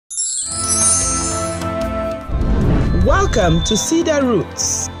Welcome to Cedar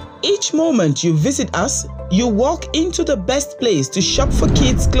Roots. Each moment you visit us, you walk into the best place to shop for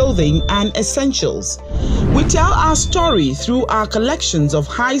kids' clothing and essentials. We tell our story through our collections of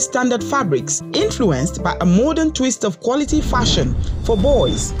high-standard fabrics influenced by a modern twist of quality fashion for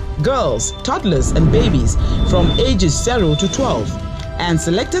boys, girls, toddlers and babies from ages 0 to 12, and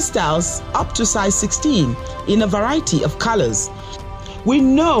selected styles up to size 16 in a variety of colors. We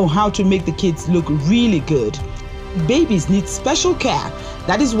know how to make the kids look really good. Babies need special care.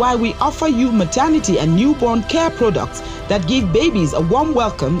 That is why we offer you maternity and newborn care products that give babies a warm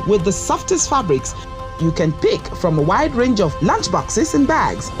welcome with the softest fabrics. You can pick from a wide range of lunchboxes and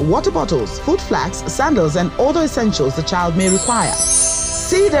bags, water bottles, food flags, sandals and other essentials the child may require.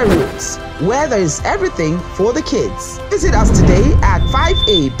 Cedar Roots, where there is everything for the kids. Visit us today at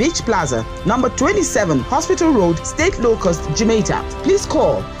 5A Beach Plaza, number 27 Hospital Road, State Locust, Jamaica. Please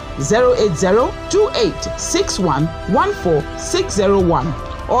call 080-2861-14601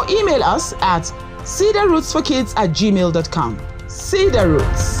 or email us at cedarrootsforkids@gmail.com. Cedar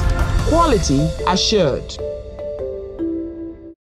Roots, quality assured.